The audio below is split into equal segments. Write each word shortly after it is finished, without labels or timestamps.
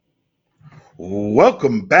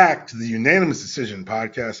Welcome back to the Unanimous Decision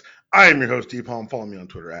Podcast. I am your host, DPalm. Follow me on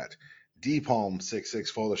Twitter at DPalm66.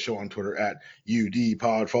 Follow the show on Twitter at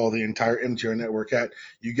UDPod. Follow the entire MTR network at,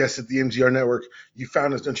 you guessed it, the MTR network. You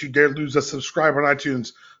found us. Don't you dare lose us. Subscribe on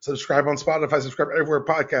iTunes. Subscribe on Spotify. Subscribe everywhere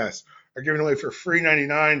podcasts are given away for free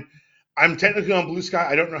 $99. I'm technically on Blue Sky.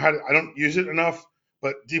 I don't know how to, I don't use it enough,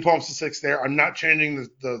 but DPalm66 there. I'm not changing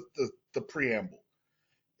the preamble.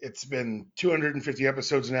 It's been 250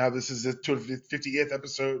 episodes now. This is the 250th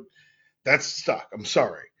episode. That's stuck. I'm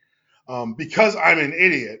sorry. Because I'm an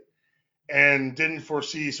idiot and didn't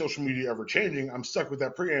foresee social media ever changing, I'm stuck with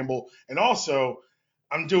that preamble. And also,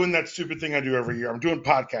 I'm doing that stupid thing I do every year. I'm doing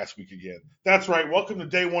podcast week again. That's right. Welcome to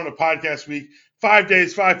day one of podcast week. 5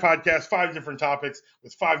 days, 5 podcasts, 5 different topics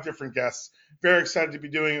with 5 different guests. Very excited to be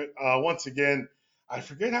doing it once again. I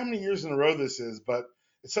forget how many years in a row this is, but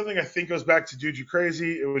it's something I think goes back to Dude You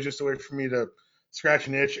Crazy. It was just a way for me to scratch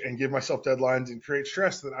an itch and give myself deadlines and create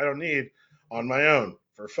stress that I don't need on my own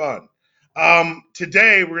for fun.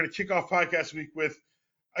 Today, we're going to kick off podcast week with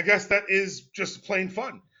a guest that is just plain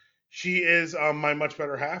fun. She is my much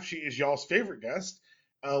better half. She is y'all's favorite guest.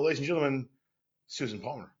 Ladies and gentlemen, Susan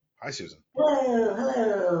Palmer. Hi, Susan.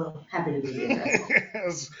 Hello. Happy to be here. That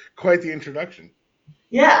was quite the introduction.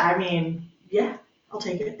 Yeah, I'll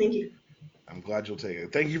take it. Thank you. I'm glad you'll take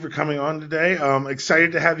it. Thank you for coming on today.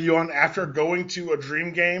 Excited to have you on after going to a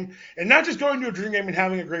dream game, and not just going to a dream game and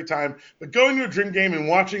having a great time, but going to a dream game and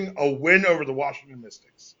watching a win over the Washington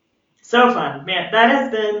Mystics. So fun, man. That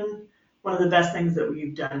has been one of the best things that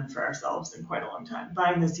we've done for ourselves in quite a long time.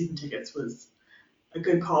 Buying the season tickets was a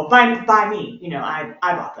good call. By me, I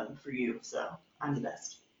bought them for you, so I'm the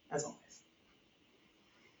best, as always.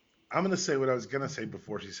 I'm going to say what I was going to say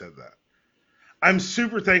before she said that. I'm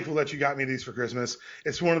super thankful that you got me these for Christmas.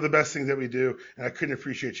 It's one of the best things that we do, and I couldn't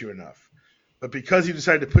appreciate you enough. But because you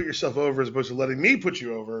decided to put yourself over as opposed to letting me put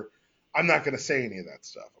you over, I'm not going to say any of that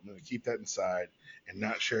stuff. I'm going to keep that inside and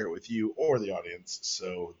not share it with you or the audience.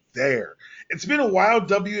 So there. It's been a wild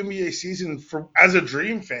WNBA season as a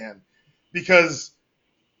Dream fan, because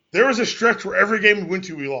there was a stretch where every game we went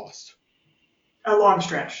to, we lost. A long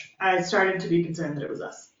stretch. I started to be concerned that it was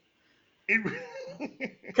us.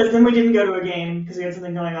 Because then we didn't go to a game because we had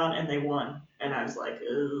something going on and they won. And I was like,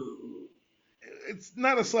 ooh. It's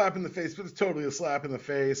not a slap in the face, but it's totally a slap in the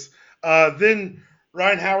face. Then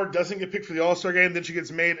Ryan Howard doesn't get picked for the All-Star game. Then she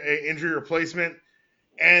gets made an injury replacement.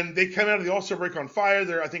 And they come out of the All-Star break on fire.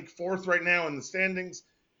 They're, I think, 4th right now in the standings.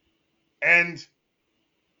 And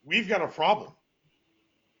we've got a problem.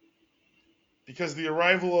 Because the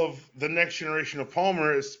arrival of the next generation of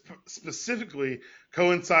Palmer is specifically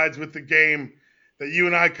coincides with the game that you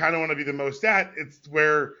and I kind of want to be the most at. It's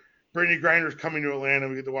where Brittany Griner is coming to Atlanta.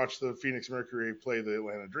 We get to watch the Phoenix Mercury play the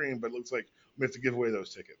Atlanta Dream, but it looks like we have to give away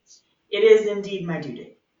those tickets. It is indeed my due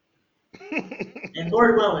date. And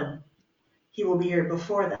Lord willing, he will be here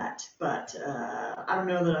before that. But I don't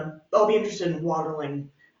know that I'll be interested in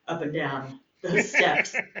waddling up and down those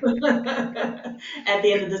steps at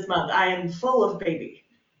the end of this month. I am full of baby.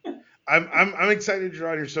 I'm excited you're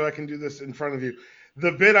on here so I can do this in front of you.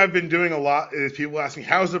 The bit I've been doing a lot is people ask me,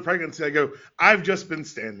 how's the pregnancy? I go, I've just been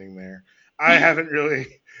standing there. I haven't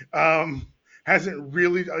really,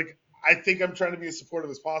 like, I think I'm trying to be as supportive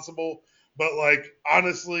as possible. But, like,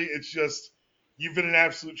 honestly, it's just, you've been an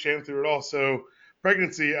absolute champ through it all. So,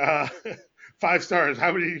 pregnancy, 5 stars.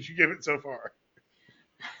 How many did you give it so far?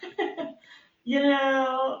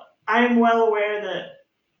 I'm well aware that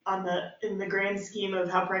in the grand scheme of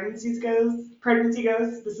how pregnancy goes,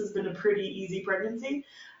 this has been a pretty easy pregnancy.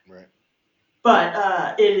 Right.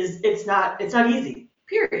 But it's not easy.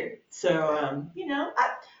 Period. So I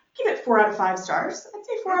give it 4 out of 5 stars. I'd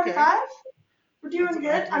say 4 out of 5. We're doing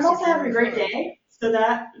good. I'm also having a great day, so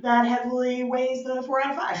that heavily weighs the 4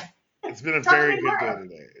 out of 5. It's been a very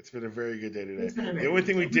good day today. The only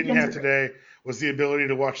thing we didn't have today was the ability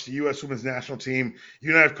to watch the U.S. Women's National Team. You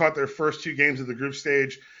and I have caught their first 2 games of the group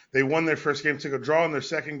stage. They won their first game, took a draw in their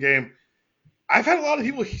second game. I've had a lot of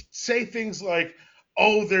people say things like,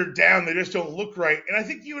 oh, they're down, they just don't look right. And I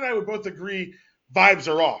think you and I would both agree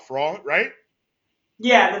vibes are off, right?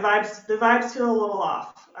 Yeah, the vibes feel a little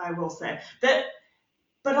off, I will say. But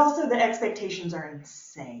also the expectations are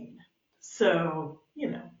insane. So,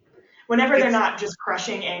 whenever they're not just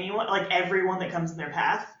crushing anyone, like everyone that comes in their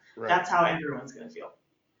path, right. That's how everyone's going to feel.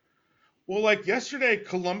 Well, like yesterday,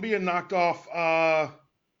 Colombia knocked off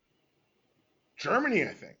Germany,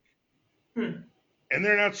 I think. And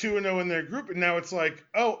they're now 2-0 in their group. And now it's like,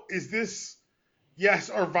 oh, is this, yes,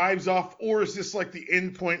 our vibes off? Or is this like the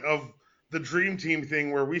end point of the dream team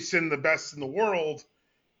thing where we send the best in the world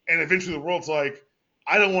and eventually the world's like,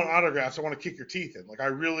 I don't want autographs. I want to kick your teeth in. Like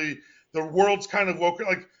the world's kind of woke.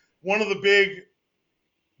 Like one of the big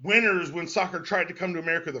winners when soccer tried to come to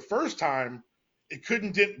America the first time, it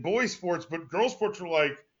couldn't dent boys sports, but girls sports were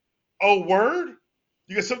like, oh, word?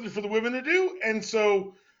 You got something for the women to do? And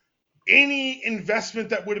so any investment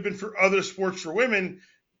that would have been for other sports for women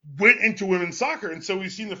went into women's soccer. And so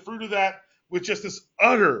we've seen the fruit of that with just this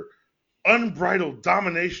utter, unbridled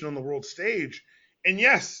domination on the world stage. And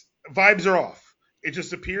yes, vibes are off. It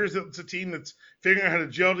just appears that it's a team that's figuring out how to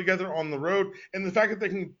gel together on the road. And the fact that they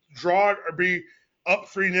can draw or be up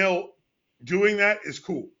 3-0 doing that is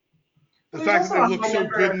cool. The fact that they look so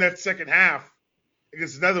good in that second half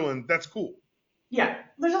against the Netherlands, that's cool. Yeah,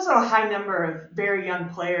 there's also a high number of very young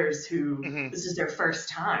players who this is their first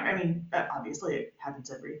time. I mean, obviously it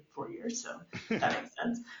happens every 4 years, so that makes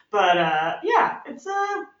sense. But yeah, it's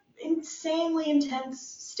a insanely intense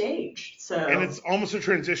stage. And it's almost a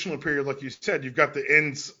transitional period, like you said. You've got the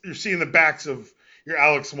ends. You're seeing the backs of your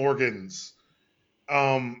Alex Morgans,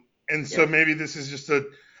 and so maybe this is just a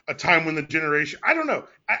time when the generation. I don't know.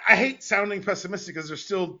 I hate sounding pessimistic because there's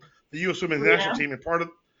still the U.S. Women's National Team, and part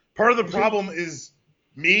of the problem is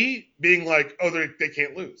me being like, oh, they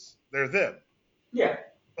can't lose. They're them. Yeah.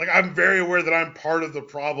 Like I'm very aware that I'm part of the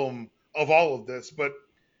problem of all of this, but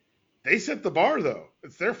they set the bar though.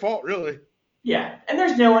 It's their fault, really. Yeah, and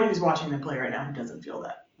there's no one who's watching them play right now who doesn't feel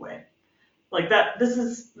that way. Like that. This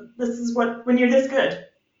is what when you're this good.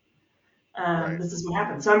 Right. This is what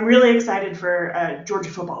happens. So I'm really excited for Georgia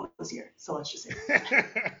football this year. So let's just say.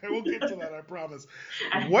 We'll get to that, I promise.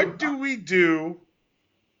 What do we do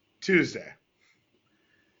Tuesday?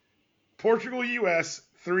 Portugal, U.S.,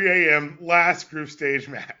 3 a.m. last group stage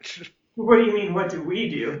match. What do you mean, what do we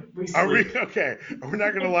do? We sleep. Okay. We're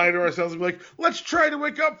not going to lie to ourselves and be like, let's try to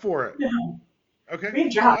wake up for it. No. Okay. We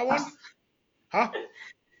have jobs. Huh?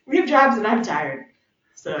 We have jobs and I'm tired.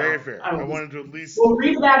 So very fair. I wanted to at least. We'll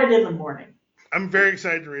read about it in the morning. I'm very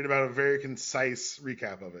excited to read about a very concise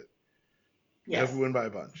recap of it. Yes. If we win by a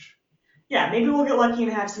bunch. Yeah, maybe we'll get lucky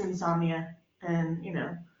and have some insomnia, and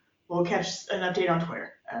we'll catch an update on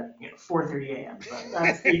Twitter at 4:30 a.m. But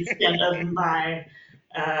that's the extent of my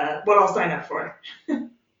what I'll sign up for.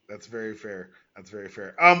 That's very fair.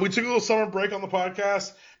 We took a little summer break on the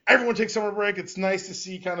podcast. Everyone takes summer break. It's nice to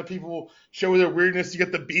see kind of people show their weirdness. You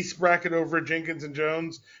get the beast bracket over at Jenkins and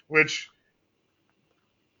Jones, which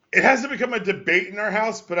it hasn't become a debate in our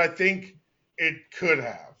house, but I think it could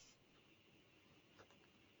have.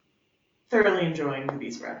 Thoroughly enjoying the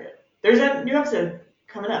beast bracket. There's a new episode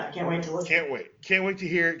coming up. I can't wait to listen. Can't wait to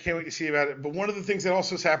hear it. Can't wait to see about it. But one of the things that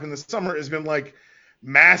also has happened this summer has been like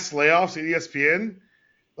mass layoffs at ESPN.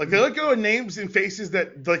 Like they let go of names and faces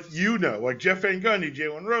that like like Jeff Van Gundy,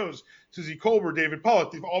 Jalen Rose, Susie Colbert, David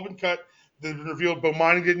Pollock. They've all been cut. They've been revealed.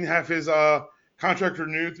 Bomani didn't have his contract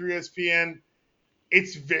renewed through ESPN.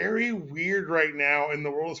 It's very weird right now in the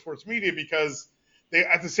world of sports media because they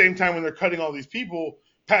at the same time when they're cutting all these people,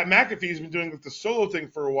 Pat McAfee's been doing the solo thing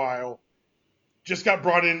for a while. Just got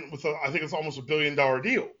brought in with I think it's almost $1 billion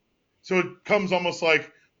deal. So it comes almost like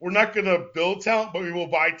we're not going to build talent, but we will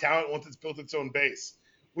buy talent once it's built its own base,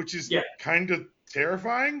 which is kind of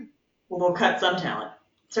terrifying. Well, we'll cut some talent,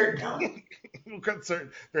 certain talent.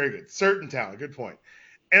 Very good, certain talent. Good point.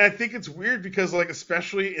 And I think it's weird because like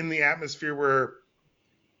especially in the atmosphere where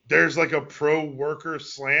there's like a pro-worker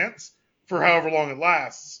slant for however long it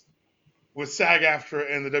lasts, with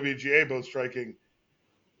SAG-AFTRA and the WGA both striking,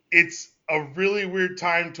 it's a really weird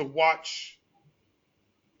time to watch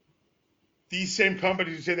these same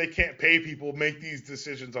companies who say they can't pay people make these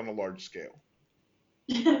decisions on a large scale.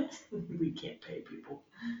 We can't pay people.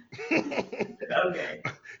 Okay.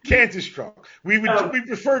 Can't is strong. We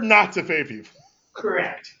prefer not to pay people.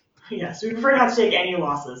 Correct. Yes, we prefer not to take any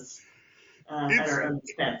losses at our own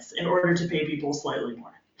expense in order to pay people slightly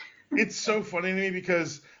more. It's so funny to me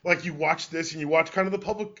because like you watch this and you watch kind of the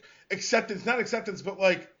public acceptance, not acceptance, but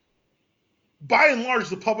like by and large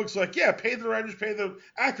the public's like, yeah, pay the writers, pay the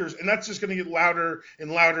actors, and that's just going to get louder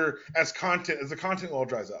and louder as the content law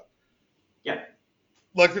dries up. Yeah.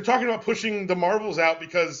 Like they're talking about pushing the Marvels out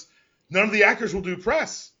because none of the actors will do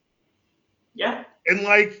press. Yeah. And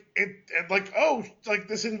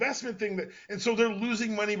this investment thing and so they're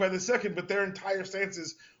losing money by the second, but their entire stance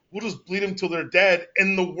is we'll just bleed them till they're dead.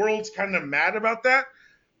 And the world's kind of mad about that.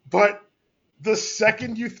 But the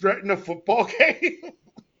second you threaten a football game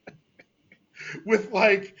with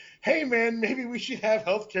like, hey man, maybe we should have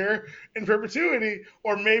healthcare in perpetuity,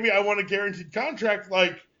 or maybe I want a guaranteed contract,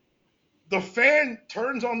 like the fan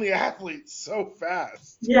turns on the athletes so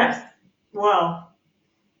fast. Yes. Well,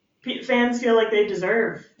 fans feel like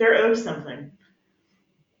they're owed something.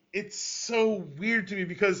 it's so weird to me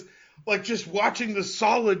because, like, just watching the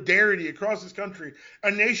solidarity across this country,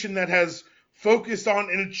 a nation that has focused on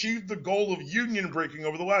and achieved the goal of union breaking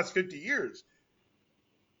over the last 50 years,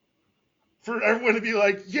 for everyone to be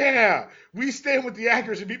like, yeah, we stand with the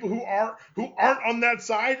actors, and people who aren't on that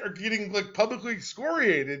side are getting like publicly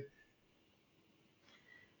excoriated.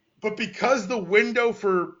 But because the window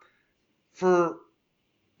for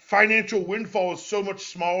financial windfall is so much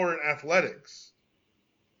smaller in athletics,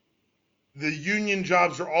 the union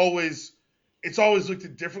jobs are always, it's always looked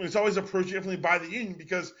at differently. It's always approached differently by the union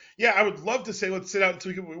because, yeah, I would love to say let's sit out until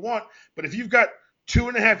we get what we want, but if you've got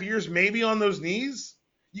 2.5 years maybe on those knees,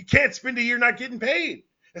 you can't spend a year not getting paid.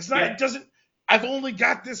 It's not. Yeah. It doesn't. I've only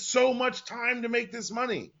got this so much time to make this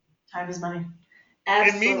money. Time is money. And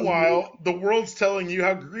Absolutely. meanwhile, the world's telling you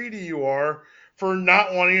how greedy you are for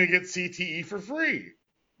not wanting to get CTE for free.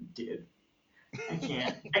 Dude, I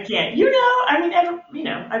can't. You know, I mean,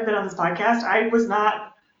 I've been on this podcast.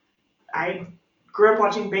 I grew up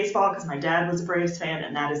watching baseball because my dad was a Braves fan,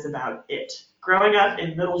 and that is about it. Growing up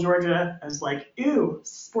in middle Georgia, I was like, ew,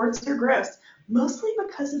 sports are gross. Mostly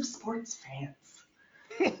because of sports fans.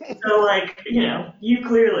 So, like, you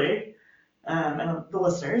clearly, and the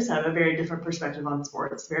listeners have a very different perspective on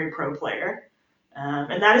sports, very pro player.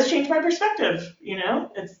 And that has changed my perspective,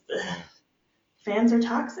 It's fans are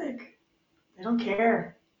toxic. They don't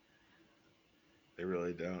care. They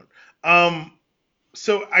really don't.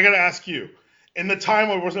 So I got to ask you, in the time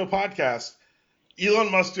where there was no podcast,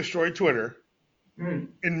 Elon Musk destroyed Twitter,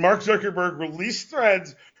 and Mark Zuckerberg released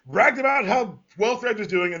Threads, bragged about how well Threads was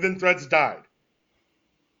doing, and then Threads died.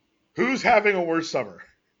 Who's having a worse summer?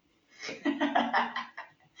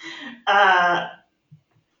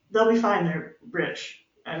 They'll be fine. They're rich.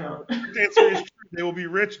 I know. The answer is true. They will be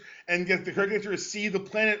rich, and get the correct answer is C, the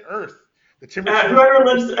planet Earth. The temperature. Whoever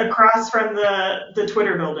lives across from the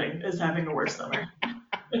Twitter building is having a worse summer.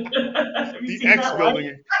 The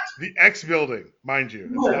X building, mind you.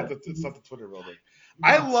 It's not the Twitter building. No.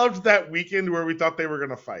 I loved that weekend where we thought they were going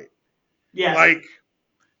to fight. Yes. Like,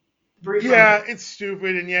 briefly. Yeah, it's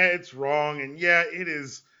stupid, and yeah, it's wrong, and yeah, it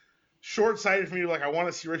is short-sighted for me. Like, I want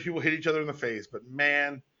to see rich people hit each other in the face, but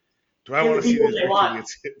man, do I want to see these rich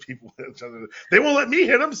idiots hit people hit each other? They won't let me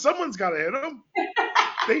hit them. Someone's got to hit them.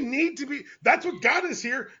 They need to be. That's what got us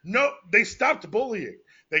here. No, they stopped bullying.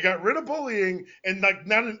 They got rid of bullying, and like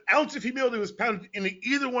not an ounce of humility was pounded into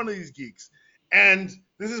either one of these geeks. And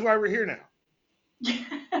this is why we're here now.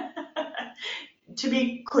 To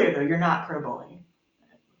be clear, though, you're not pro-bullying.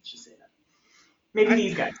 Let's just say that. Maybe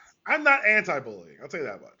these guys. I'm not anti-bullying. I'll tell you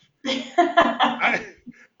that much.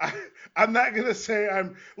 I'm not going to say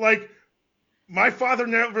I'm like, my father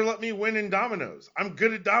never let me win in dominoes. I'm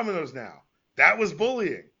good at dominoes now. That was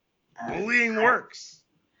bullying. Bullying works.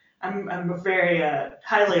 I'm very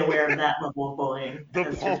highly aware of that level of bullying.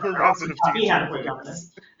 The Palmer Johnson of taught me how to play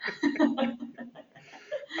dominoes.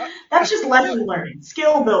 That's just lesson learning,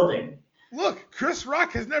 skill building. Look, Chris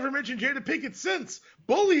Rock has never mentioned Jada Pinkett since.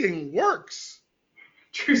 Bullying works.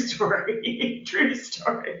 True story. True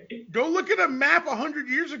story. Go look at a map 100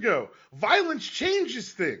 years ago. Violence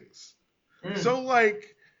changes things. So,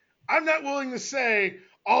 like, I'm not willing to say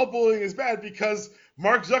all bullying is bad because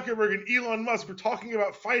Mark Zuckerberg and Elon Musk were talking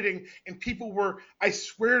about fighting and people were, I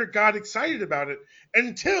swear to God, excited about it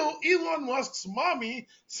until Elon Musk's mommy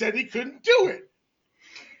said he couldn't do it.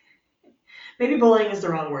 Maybe bullying is the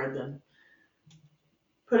wrong word then.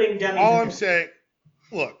 Putting dummies All I'm saying,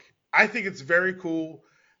 look, I think it's very cool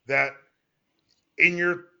that in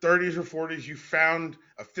your 30s or 40s you found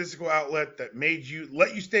a physical outlet that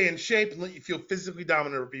let you stay in shape and let you feel physically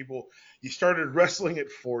dominant over people. You started wrestling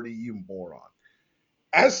at 40, you moron.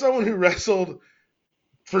 As someone who wrestled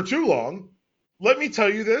for too long, let me tell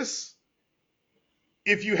you this.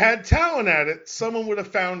 If you had talent at it, someone would have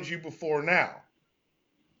found you before now.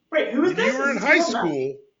 Wait, who is this? You were in high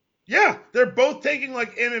school. Yeah, they're both taking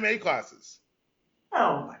like MMA classes.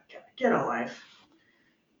 Oh my God, get a life.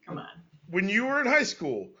 Come on. When you were in high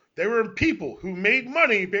school, there were people who made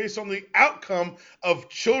money based on the outcome of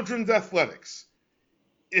children's athletics.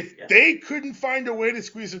 If they couldn't find a way to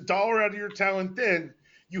squeeze $1 out of your talent then,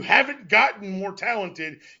 you haven't gotten more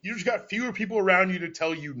talented. You just got fewer people around you to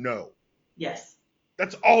tell you no. Yes.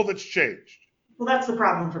 That's all that's changed. Well, that's the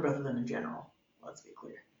problem for both of them in general. Let's be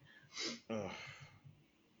clear. I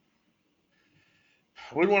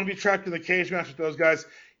wouldn't want to be trapped in the cage match with those guys.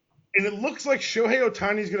 And it looks like Shohei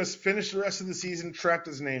Ohtani is going to finish the rest of the season trapped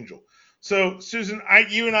as an angel. So, Susan,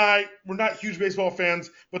 you and I, we're not huge baseball fans,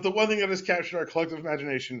 but the one thing that has captured our collective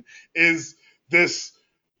imagination is this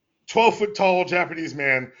 12-foot tall Japanese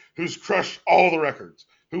man who's crushed all the records.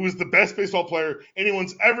 who is the best baseball player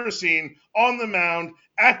anyone's ever seen on the mound,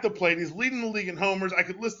 at the plate. He's leading the league in homers. I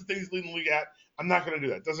could list the things he's leading the league at. I'm not going to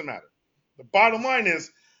do that. Doesn't matter. The bottom line is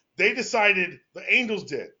they decided, the Angels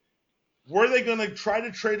did, were they going to try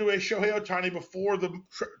to trade away Shohei Ohtani before the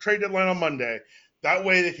trade deadline on Monday? That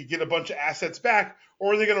way they could get a bunch of assets back,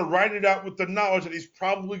 or are they going to ride it out with the knowledge that he's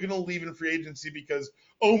probably going to leave in free agency because,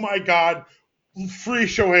 oh my God, free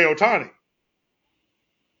Shohei Ohtani?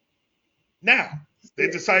 Now, they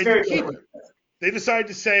decided to keep him. They decided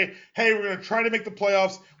to say, hey, we're going to try to make the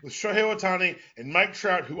playoffs with Shohei Ohtani and Mike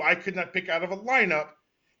Trout, who I could not pick out of a lineup,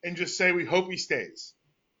 and just say we hope he stays.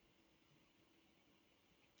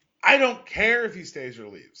 I don't care if he stays or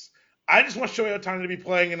leaves. I just want Shohei Ohtani to be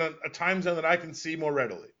playing in a time zone that I can see more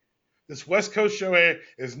readily. This West Coast Shohei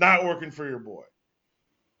is not working for your boy.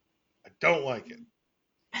 I don't like it.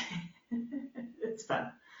 It's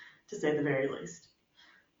fun, to say the very least.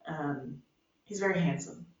 He's very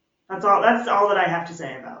handsome. That's all that I have to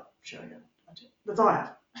say about Shohei. That's all I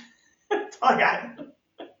have. That's all I got.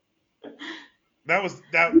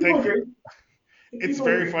 Thank you. It's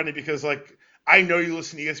very funny because, like, I know you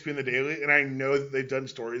listen to ESPN The Daily, and I know that they've done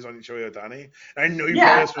stories on Shohei Ohtani, and I know you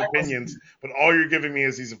probably have some opinions, but all you're giving me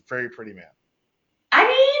is he's a very pretty man. I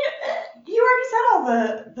mean, you already said all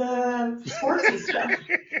the sportsy stuff.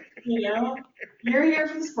 You know, you're here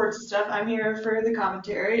for the sportsy stuff. I'm here for the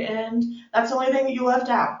commentary, and that's the only thing that you left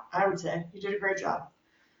out, I would say. You did a great job.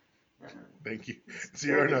 Thank you.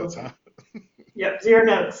 0 notes, huh? Yep, 0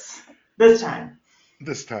 notes. This time.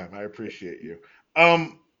 I appreciate you.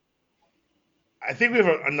 I think we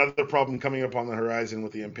have another problem coming up on the horizon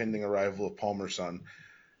with the impending arrival of Palmer's son.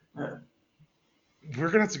 We're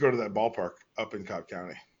going to have to go to that ballpark up in Cobb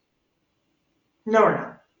County. No, we're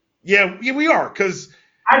not. Yeah, we are, because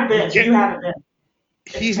I've been. You haven't been.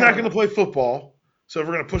 He's not going to play football, so if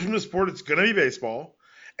we're going to push him to sport, it's going to be baseball.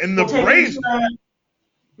 And the Braves,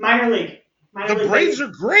 minor league. The Braves are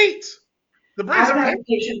great. The Braves I don't have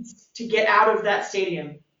patience to get out of that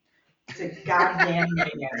stadium. It's a goddamn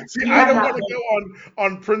nightmare. See, I don't want to go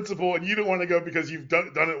on principle, and you don't want to go because you've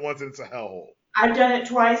done it once and it's a hellhole. I've done it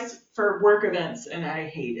twice for work events, and I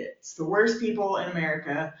hate it. It's the worst people in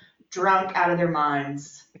America, drunk out of their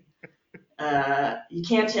minds. You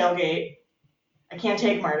can't tailgate. I can't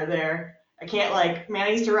take Marta there. I can't, I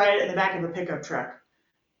used to ride it in the back of a pickup truck,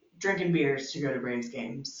 drinking beers to go to Braves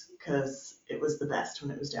games, because it was the best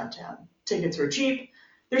when it was downtown. Tickets were cheap.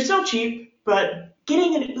 They're still cheap, but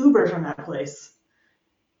getting an Uber from that place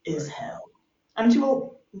is hell. I'm too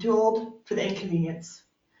old. For the inconvenience.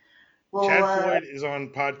 Well, Chad Floyd is on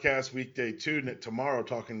podcast weekday 2 tomorrow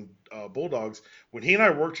talking Bulldogs. When he and I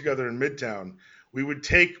worked together in Midtown, we would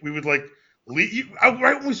right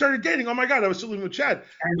when we started dating. Oh my God, I was still living with Chad.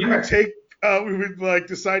 We would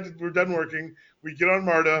decide that we're done working. We'd get on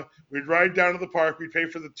MARTA. We'd ride down to the park. We'd pay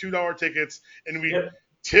for the $2 tickets, and we'd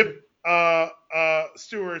tip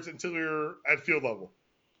stewards until we were at field level.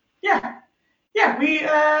 Yeah. We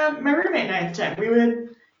my roommate and I at the time, we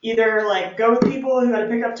would either go with people who had a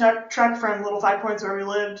pickup truck from Little 5 Points where we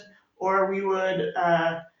lived, or we would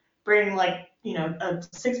bring a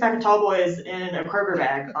 6-pack of Tall Boys in a Kroger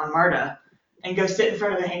bag on MARTA and go sit in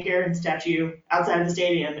front of the Hank Aaron statue outside of the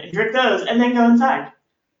stadium and drink those, and then go inside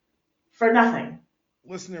for nothing.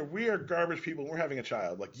 Listener, we are garbage people. We're having a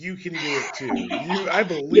child. You can do it too. I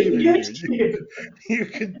believe in you. You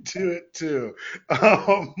can do it too.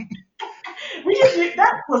 We just did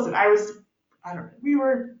that. Listen, I don't know. We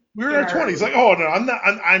were in our 20s. Oh no, I'm not.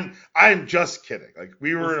 I'm just kidding.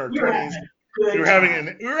 We were in our 20s. We were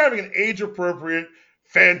having an age appropriate,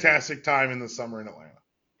 fantastic time in the summer in Atlanta.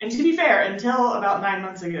 And to be fair, until about 9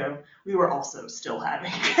 months ago, we were also still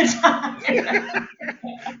having a good time.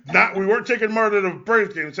 We weren't taking Marta to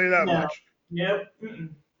Braves game, say that much. Nope.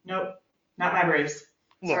 Nope. Not my Braves.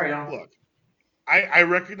 Sorry, y'all. Look, I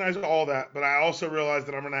recognize all that, but I also realize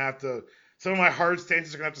that I'm going to have to, some of my hard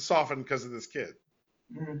stances are going to have to soften because of this kid.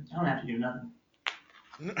 I don't have to do nothing.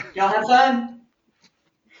 Y'all have fun.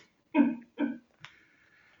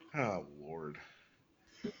 Oh, Lord.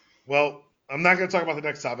 Well, I'm not going to talk about the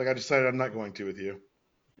next topic. I decided I'm not going to with you.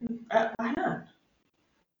 Why not?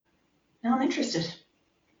 Now I'm interested.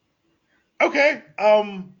 Okay.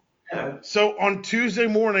 So on Tuesday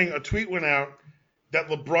morning, a tweet went out that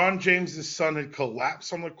LeBron James' son had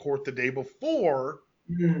collapsed on the court the day before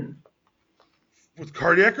with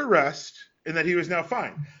cardiac arrest, and that he was now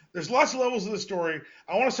fine. There's lots of levels of the story.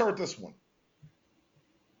 I want to start with this one.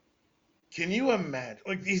 Can you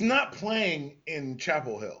imagine? He's not playing in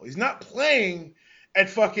Chapel Hill. He's not playing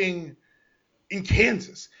at in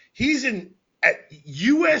Kansas. He's in at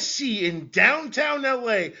USC in downtown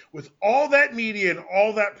LA with all that media and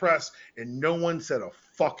all that press, and no one said a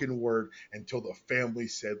fucking word until the family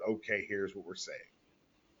said, okay, here's what we're saying.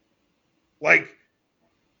 Like,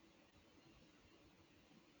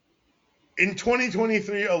 in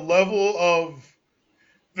 2023, a level of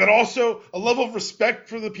respect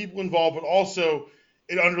for the people involved, but also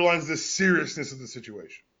it underlines the seriousness of the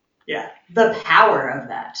situation. Yeah, the power of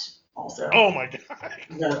that also. Oh my God.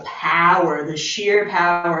 The power, the sheer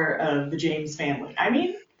power of the James family. I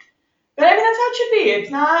mean, that's how it should be.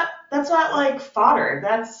 That's not like fodder.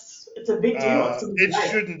 It's a big deal. It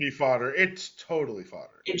shouldn't be fodder. It's totally fodder.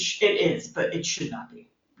 It is, but it should not be.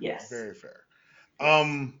 Yes. Very fair.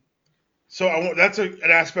 So that's an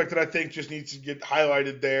aspect that I think just needs to get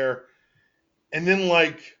highlighted there. And then,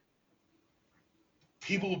 like,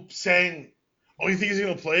 people saying, oh, you think he's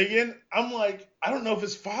going to play again? I'm like, I don't know if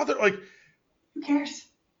his father, like. Who cares?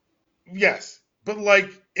 Yes. But, like,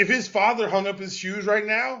 if his father hung up his shoes right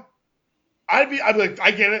now, I'd be like,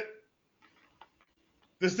 I get it.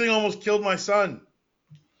 This thing almost killed my son.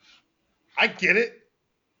 I get it.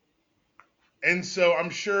 And so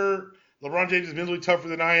I'm sure LeBron James is mentally tougher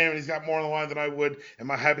than I am, and he's got more on the line than I would in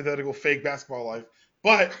my hypothetical fake basketball life.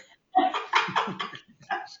 But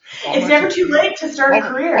it's never too late to start a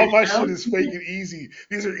career. All my shit is fake and easy.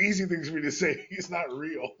 These are easy things for me to say. It's not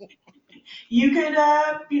real. You could,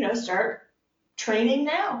 start training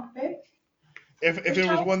now, babe. If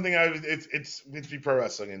there was one thing it'd be pro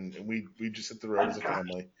wrestling, and we just hit the road as a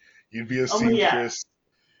family. You'd be a seamstress.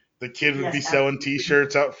 The kid would be selling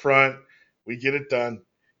T-shirts out front. We get it done.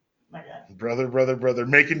 My God. Brother,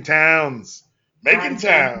 making towns.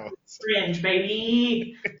 Fringe,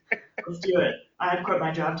 baby. Let's do it. I have to quit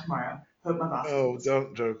my job tomorrow. Hope my boss. Oh,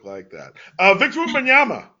 don't joke like that. Victor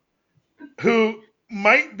Wembanyama, who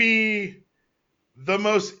might be the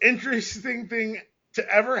most interesting thing to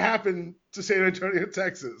ever happen to San Antonio,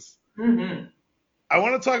 Texas. Mm-hmm. I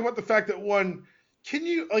want to talk about the fact that, one, can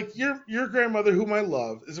you, like, your grandmother, whom I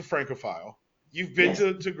love, is a Francophile. You've been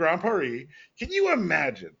to Grand Paris. Can you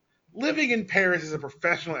imagine living in Paris as a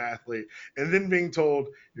professional athlete and then being told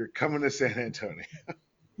you're coming to San Antonio?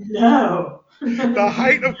 No. The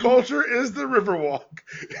height of culture is the Riverwalk.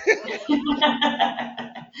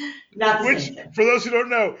 Not the Which, same thing. for those who don't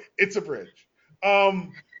know, it's a bridge.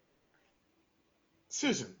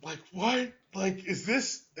 Susan, like, what? Like,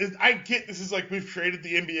 I get this is like we've created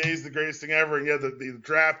the NBA is the greatest thing ever, and yeah, the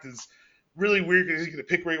draft is really weird because he's going to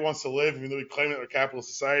pick where he wants to live, even though we claim that we're a capitalist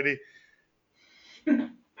society.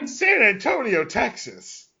 San Antonio,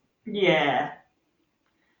 Texas. Yeah,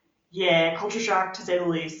 culture shock to say the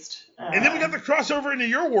least. And then we got the crossover into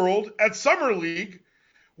your world at Summer League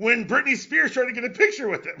when Britney Spears tried to get a picture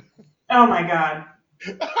with him. Oh my God.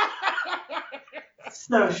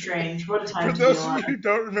 So strange. What a time For to be alive. those of you who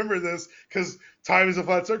don't remember this, because time is a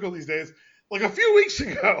flat circle these days, like a few weeks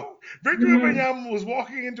ago, Victor Wembanyama was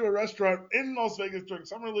walking into a restaurant in Las Vegas during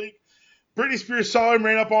Summer League. Britney Spears saw him,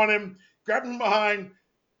 ran up on him, grabbed him behind.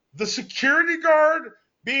 The security guard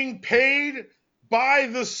being paid by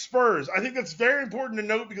the Spurs. I think that's very important to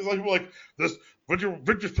note because a lot of people are like, this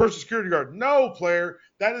Victor's personal security guard. No, player.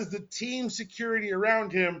 That is the team security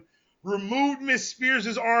around him. Removed Miss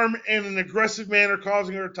Spears' arm in an aggressive manner,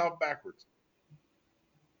 causing her to topple backwards.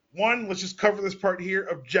 One, let's just cover this part here.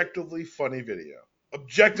 Objectively funny video.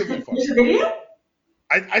 Objectively funny. There's a video?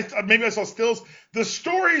 Maybe I saw stills. The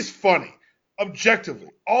story's funny. Objectively.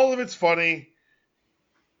 All of it's funny.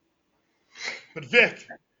 But Vic,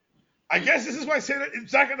 I guess this is why it's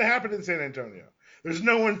not going to happen in San Antonio. There's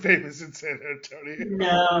no one famous in San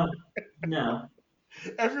Antonio. No.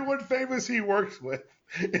 Everyone famous he works with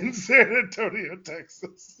in San Antonio,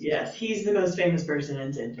 Texas. Yes, he's the most famous person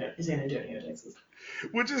in San Antonio, Texas.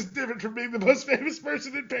 Which is different from being the most famous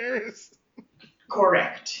person in Paris.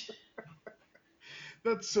 Correct.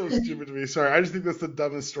 That's so stupid to me. Sorry, I just think that's the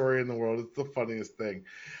dumbest story in the world. It's the funniest thing.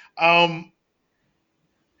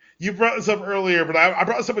 You brought this up earlier, but I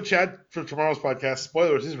brought this up with Chad for tomorrow's podcast.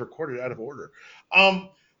 Spoilers, this is recorded out of order.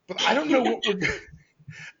 But I don't know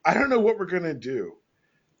what we're gonna do,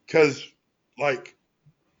 because like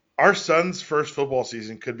our son's first football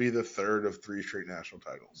season could be the third of 3 straight national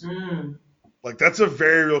titles. Like that's a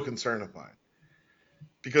very real concern of mine,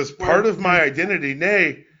 because part of my identity,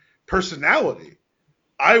 nay, personality,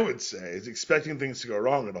 I would say, is expecting things to go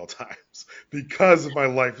wrong at all times because of my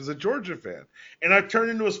life as a Georgia fan. And I've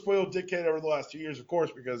turned into a spoiled dickhead over the last 2 years, of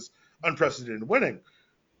course, because unprecedented winning.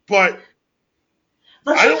 But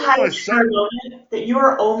let's just highlight for a moment that you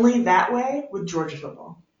are only that way with Georgia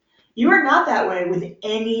football. You are not that way with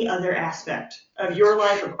any other aspect of your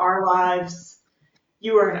life, of our lives.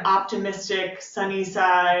 You are an optimistic, sunny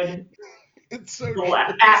side It's so little true.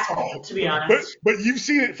 asshole, to be honest. But you've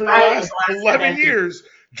seen it for the I am a last glass 11 cannon. years.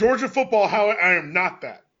 Georgia football, how I am not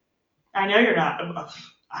that. I know you're not.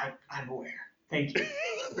 I'm aware. Thank you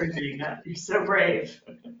for admitting that. You're so brave.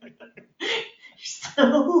 You're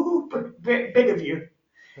so big of you,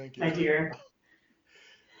 Thank you. my dear.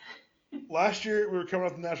 Last year, we were coming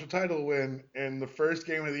off the national title win, and the first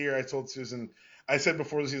game of the year, I told Susan, I said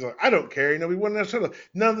before the season, like, I don't care. We won the national title.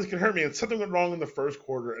 None of this can hurt me. And something went wrong in the first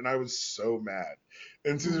quarter, and I was so mad.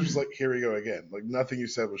 And Susan was like, here we go again. Like, nothing you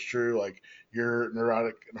said was true. Like, you're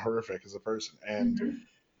neurotic and horrific as a person. And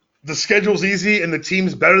the schedule's easy, and the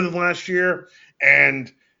team's better than last year.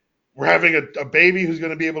 And we're having a baby who's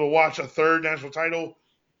going to be able to watch a third national title.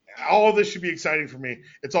 All of this should be exciting for me.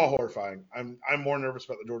 It's all horrifying. I'm more nervous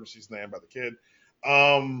about the Georgia season than I am about the kid.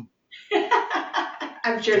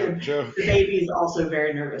 I'm sure the baby is also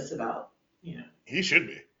very nervous about, He should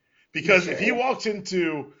be. Because if he walks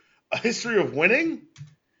into a history of winning,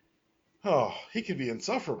 he could be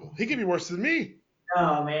insufferable. He could be worse than me.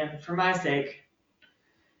 Oh, man. For my sake.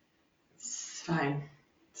 It's fine.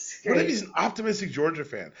 It's great. What if he's an optimistic Georgia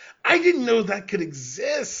fan? I didn't know that could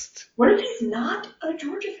exist. What if he's not a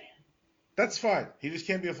Georgia fan? That's fine. He just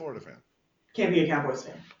can't be a Florida fan. Can't be a Cowboys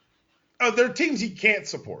fan. Oh, there are teams he can't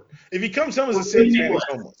support. If he comes home as a Saints fan, he's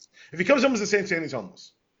homeless. If he comes home as a Saints fan, he's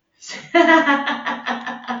homeless.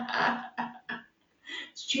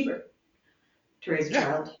 It's cheaper to raise a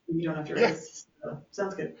child. You don't have to raise. So,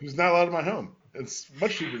 sounds good. He's not allowed in my home. It's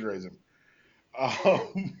much cheaper to raise him.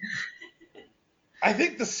 I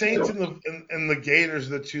think the Saints and the Gators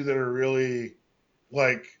are the two that are really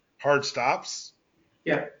like hard stops.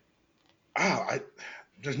 Yeah.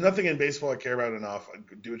 There's nothing in baseball I care about enough.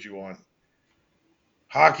 Do what you want.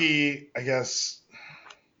 Hockey, I guess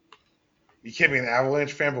you can't be an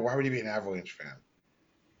Avalanche fan, but why would you be an Avalanche fan?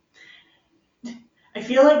 I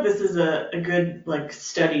feel like this is a good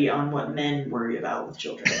study on what men worry about with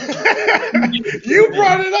children. You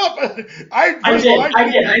brought it up. I did.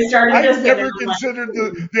 I started this. I never considered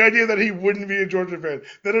the idea that he wouldn't be a Georgia fan.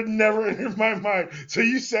 That had never entered my mind. So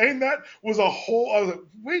you saying that was a whole. I was like,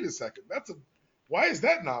 wait a second. Why is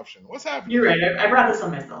that an option? What's happening? You're right. I brought this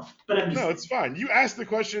on myself, but I'm just. No, it's fine. You asked the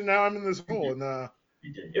question. Now I'm in this hole, and I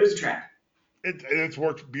did. It was a trap. It's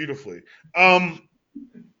worked beautifully.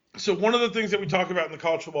 So one of the things that we talk about in the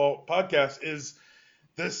college football podcast is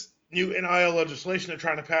this new NIL legislation they're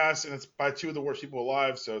trying to pass, and it's by two of the worst people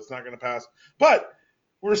alive, so it's not going to pass. But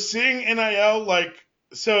we're seeing NIL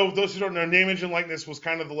so those who don't know, name, image, and likeness was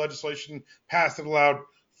kind of the legislation passed that allowed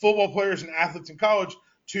football players and athletes in college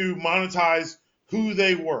to monetize who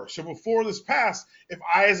they were. So before this passed, if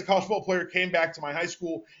I as a college football player came back to my high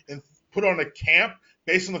school and put on a camp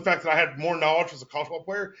based on the fact that I had more knowledge as a college football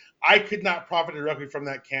player, I could not profit directly from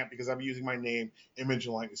that camp because I'm using my name, image,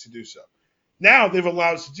 and likeness to do so. Now they've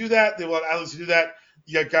allowed us to do that. They've allowed athletes to do that.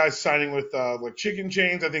 You got guys signing with chicken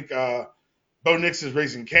chains. I think Bo Nix is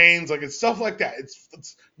raising canes. It's stuff like that.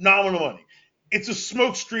 It's nominal money. It's a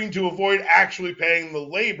smoke screen to avoid actually paying the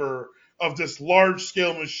labor of this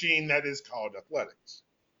large-scale machine that is college athletics.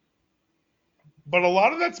 But a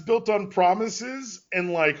lot of that's built on promises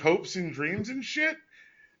and hopes and dreams and shit.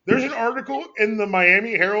 There's an article in the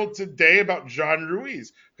Miami Herald today about John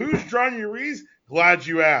Ruiz. Who's John Ruiz? Glad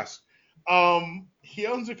you asked. He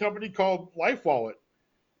owns a company called LifeWallet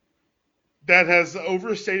that has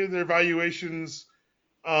overstated their valuations,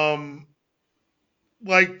 to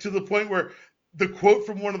the point where the quote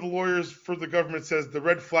from one of the lawyers for the government says the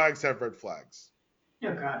red flags have red flags.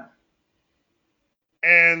 Oh God.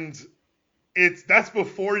 And that's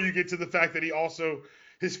before you get to the fact that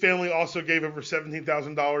his family also gave over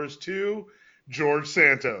 $17,000 to George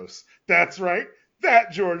Santos. That's right,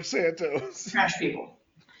 that George Santos. Trash people.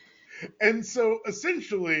 And so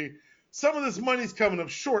essentially, some of this money's coming up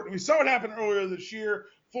short. We saw what happened earlier this year.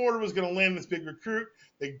 Florida was going to land this big recruit.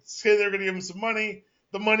 They say they're going to give him some money.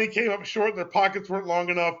 The money came up short. Their pockets weren't long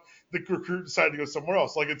enough. The recruit decided to go somewhere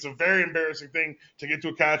else. It's a very embarrassing thing to get to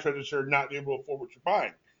a cash register and not be able to afford what you're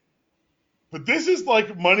buying. But this is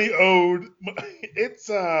money owed. It's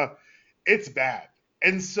bad.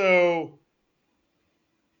 And so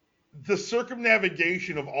the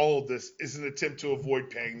circumnavigation of all of this is an attempt to avoid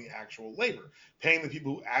paying the actual labor, paying the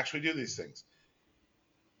people who actually do these things.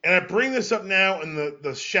 And I bring this up now in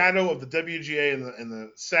the shadow of the WGA and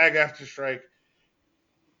the SAG-AFTRA strike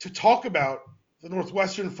to talk about the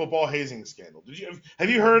Northwestern football hazing scandal. Have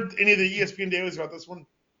you heard any of the ESPN dailies about this one?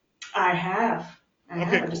 I have.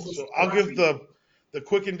 Okay, cool. So I'll give the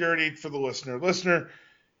quick and dirty for the listener. Listener,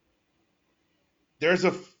 there's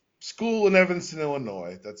a school in Evanston,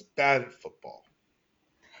 Illinois that's bad at football.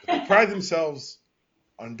 but they pride themselves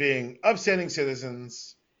on being upstanding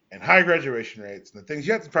citizens and high graduation rates and the things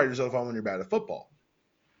you have to pride yourself on when you're bad at football.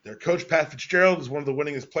 Their coach, Pat Fitzgerald, is one of the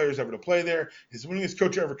winningest players ever to play there. He's the winningest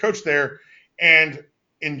coach ever coached there. And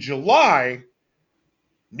in July,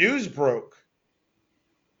 news broke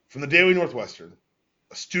from the Daily Northwestern,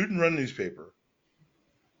 a student-run newspaper,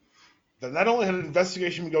 that not only had an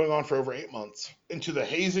investigation been going on for over 8 months into the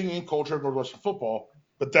hazing and culture of Northwestern football,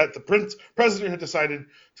 but that the president had decided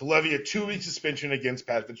to levy a 2-week suspension against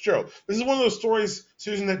Pat Fitzgerald. This is one of those stories,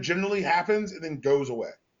 Susan, that generally happens and then goes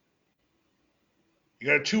away. You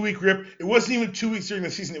got a 2-week rip. It wasn't even 2 weeks during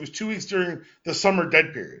the season. It was 2 weeks during the summer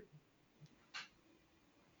dead period.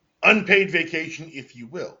 Unpaid vacation, if you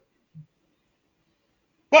will.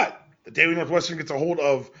 But the Daily Northwestern gets a hold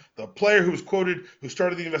of the player who was quoted, who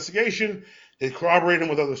started the investigation. They corroborate him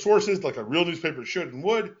with other sources, like a real newspaper should and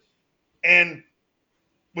would. And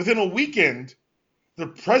within a weekend, the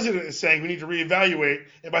president is saying we need to reevaluate.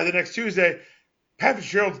 And by the next Tuesday, Pat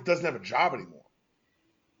Fitzgerald doesn't have a job anymore.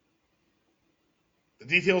 The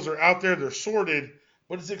details are out there. They're sorted.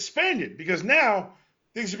 But it's expanded because now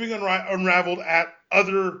things are being unraveled at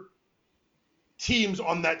other teams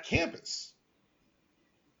on that campus.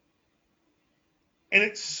 And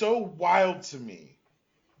it's so wild to me.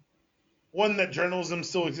 One, that journalism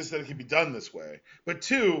still exists, that it can be done this way. But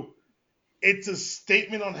two, it's a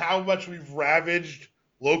statement on how much we've ravaged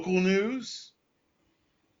local news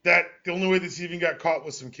that the only way this even got caught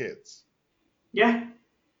was some kids. Yeah.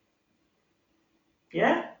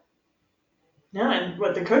 Yeah. No, and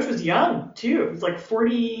what, the coach was young, too. He was like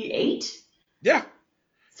 48. Yeah.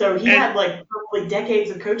 So he had like probably decades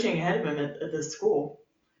of coaching ahead of him at this school.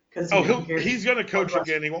 He's going to coach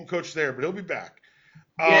again. He won't coach there, but he'll be back.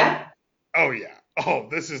 Yeah? Oh, yeah. Oh,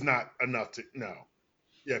 this is not enough to – no.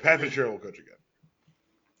 Yeah, Pat Fitzgerald will coach again.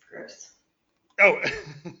 Gross. Oh,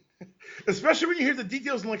 especially when you hear the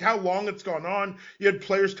details and like how long it's gone on. You had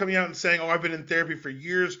players coming out and saying, "Oh, I've been in therapy for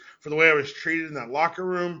years for the way I was treated in that locker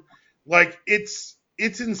room." Like it's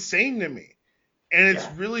insane to me, and it's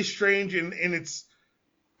really strange. And it's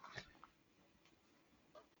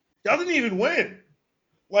y'all didn't even win.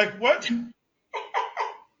 Like what?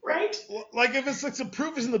 Right? Like if it's like some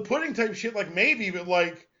proof is in the pudding type shit, like maybe, but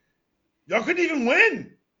like y'all couldn't even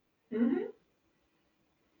win. Mm-hmm.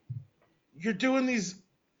 You're doing these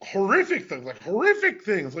horrific things.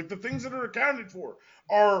 Like the things that are accounted for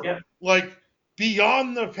are like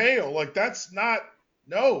beyond the pale. Like that's not,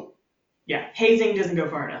 no. Yeah, hazing doesn't go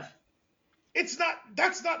far enough. That's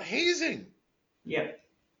not hazing. Yep.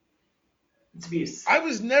 It's abuse. I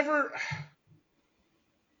was never,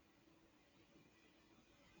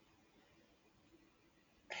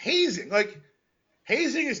 hazing. Like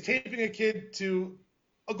hazing is taping a kid to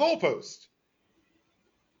a goalpost.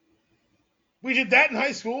 We did that in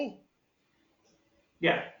high school.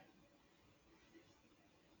 Yeah.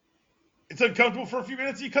 It's uncomfortable for a few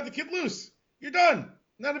minutes. You cut the kid loose. You're done.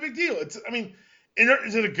 Not a big deal. Is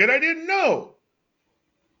it a good idea? No.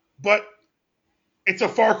 But it's a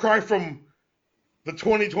far cry from the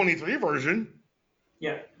 2023 version.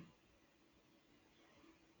 Yeah.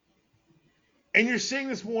 And you're seeing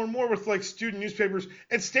this more and more with like student newspapers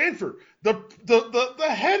at Stanford. The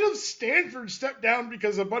head of Stanford stepped down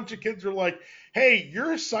because a bunch of kids are like, "Hey,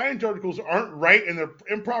 your science articles aren't right and they're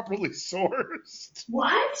improperly sourced."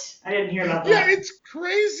 What? I didn't hear about that. Yeah, it's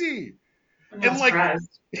crazy. I'm not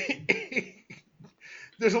surprised.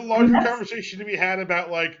 There's a larger conversation to be had about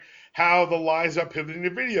like how the lies about pivoting to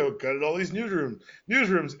video gutted all these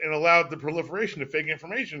newsrooms and allowed the proliferation of fake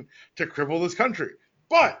information to cripple this country.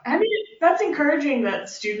 But I mean, that's encouraging that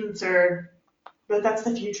students are, but that's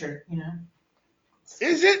the future, you know.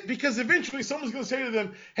 Is it? Because eventually someone's going to say to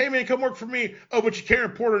them, "Hey man, come work for me." "Oh, but you can't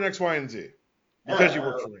report on X, Y, and Z because you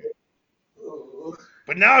work for me."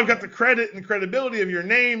 But now I've got the credit and credibility of your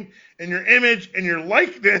name and your image and your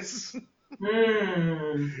likeness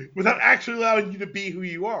without actually allowing you to be who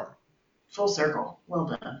you are. Full circle.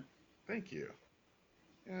 Well done. Thank you.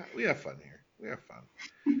 Yeah, we have fun here. We have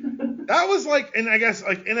fun. That was like, and I guess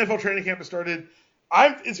like NFL training camp has started.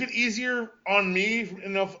 It's been easier on me from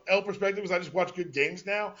an NFL perspective because I just watch good games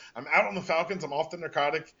now. I'm out on the Falcons. I'm off the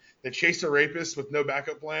narcotic. They chased a rapist with no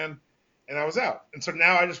backup plan, and I was out. And so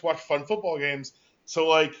now I just watch fun football games. So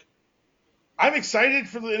like, I'm excited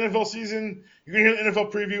for the NFL season. You're gonna hear the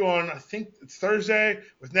NFL preview on, I think it's Thursday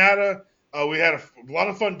with Nada. We had a lot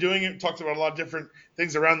of fun doing it. Talked about a lot of different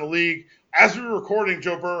things around the league. As we were recording,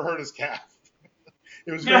 Joe Burrow hurt his calf.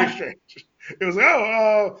 It was very strange. It was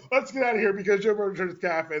like, let's get out of here because Joe Burrow hurt his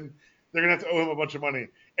calf and they're going to have to owe him a bunch of money.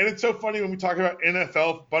 And it's so funny when we talk about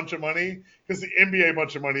NFL bunch of money because the NBA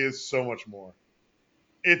bunch of money is so much more.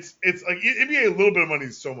 It's like NBA a little bit of money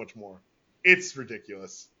is so much more. It's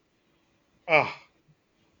ridiculous. Oh,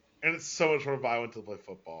 and it's so much more violent to play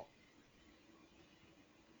football.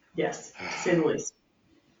 Yes, to say the least.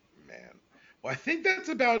 Man. Well, I think that's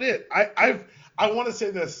about it. I want to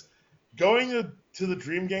say this. Going to the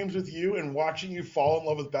Dream Games with you and watching you fall in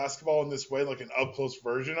love with basketball in this way, like an up close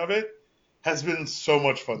version of it, has been so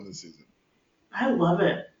much fun this season. I love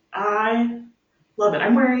it. I love it.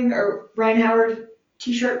 I'm wearing a Ryan Howard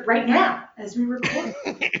t-shirt right now as we record.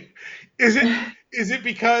 is it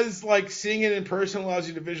because like seeing it in person allows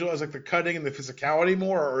you to visualize like the cutting and the physicality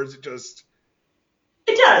more, or is it just?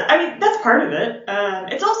 It does. I mean, that's part of it.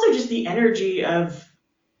 It's also just the energy of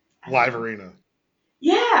Live arena.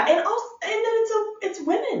 Yeah, and also, and then it's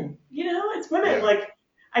women. It's women. Yeah. Like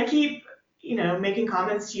I keep, making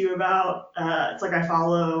comments to you about. It's like I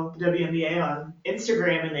follow the WNBA on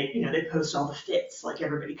Instagram, and they post all the fits, like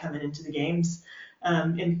everybody coming into the games,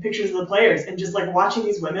 and pictures of the players, and just like watching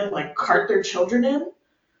these women like cart their children in,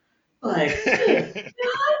 like.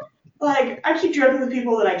 Like, I keep joking with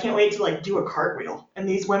people that I can't wait to, like, do a cartwheel. And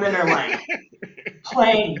these women are, like,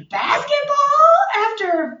 playing basketball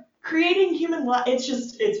after creating human life.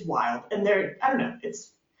 It's wild. And I don't know,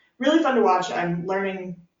 it's really fun to watch. I'm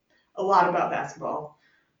learning a lot about basketball.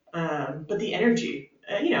 But the energy,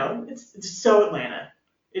 it's so Atlanta.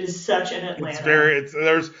 It is such an Atlanta.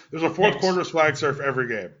 There's a fourth quarter swag surf every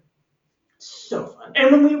game. So fun.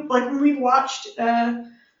 And when we've watched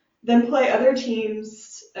them play other teams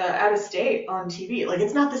out of state on TV, like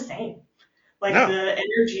it's not the same. Like No. The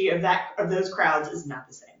energy of those crowds is not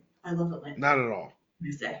the same. I love Atlanta. Not at all.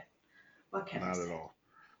 I say. What can I say? Not at all.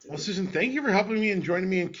 Well, Susan, thank you for helping me and joining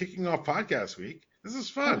me in kicking off podcast week. This is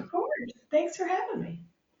fun. Of course. Thanks for having me.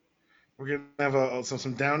 We're gonna have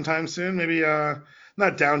some downtime soon. Maybe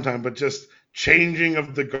not downtime, but just changing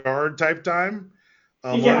of the guard type time.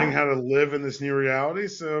 Learning how to live in this new reality.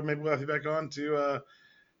 So maybe we'll have you back on to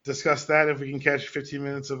discuss that if we can catch 15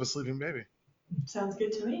 minutes of a sleeping baby. Sounds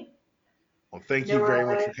good to me. Well, thank you very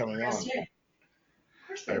much for coming on.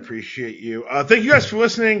 I appreciate you. Thank you guys for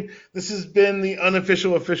listening. This has been the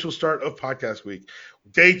unofficial official start of podcast week.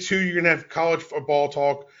 Day 2, you're going to have college football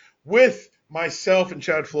talk with myself and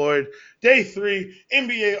Chad Floyd. Day 3,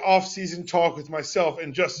 NBA offseason talk with myself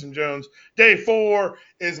and Justin Jones. Day 4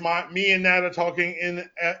 is me and Nada talking in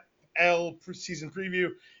L season preview.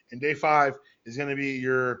 And day 5 is going to be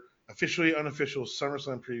your officially unofficial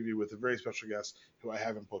SummerSlam preview with a very special guest who I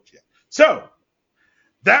haven't booked yet. So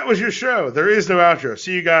that was your show. There is no outro.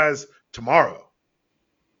 See you guys tomorrow.